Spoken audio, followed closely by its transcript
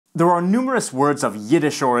There are numerous words of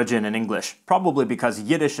Yiddish origin in English, probably because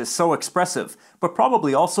Yiddish is so expressive, but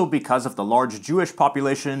probably also because of the large Jewish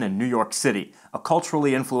population in New York City, a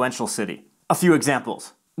culturally influential city. A few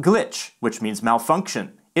examples. Glitch, which means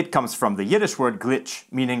malfunction. It comes from the Yiddish word glitch,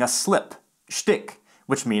 meaning a slip. Shtick,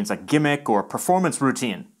 which means a gimmick or performance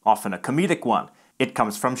routine, often a comedic one. It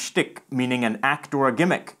comes from shtick, meaning an act or a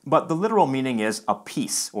gimmick, but the literal meaning is a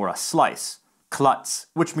piece or a slice. Klutz,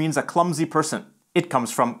 which means a clumsy person. It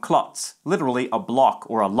comes from klotz, literally a block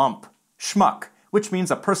or a lump. Schmuck, which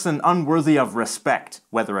means a person unworthy of respect,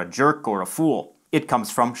 whether a jerk or a fool. It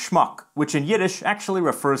comes from schmuck, which in Yiddish actually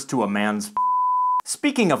refers to a man's.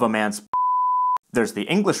 Speaking of a man's, there's the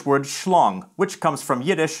English word schlong, which comes from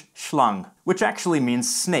Yiddish schlang, which actually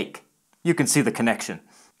means snake. You can see the connection.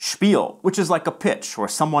 Spiel, which is like a pitch or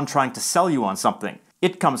someone trying to sell you on something.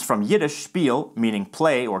 It comes from Yiddish spiel, meaning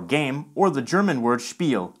play or game, or the German word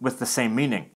Spiel with the same meaning.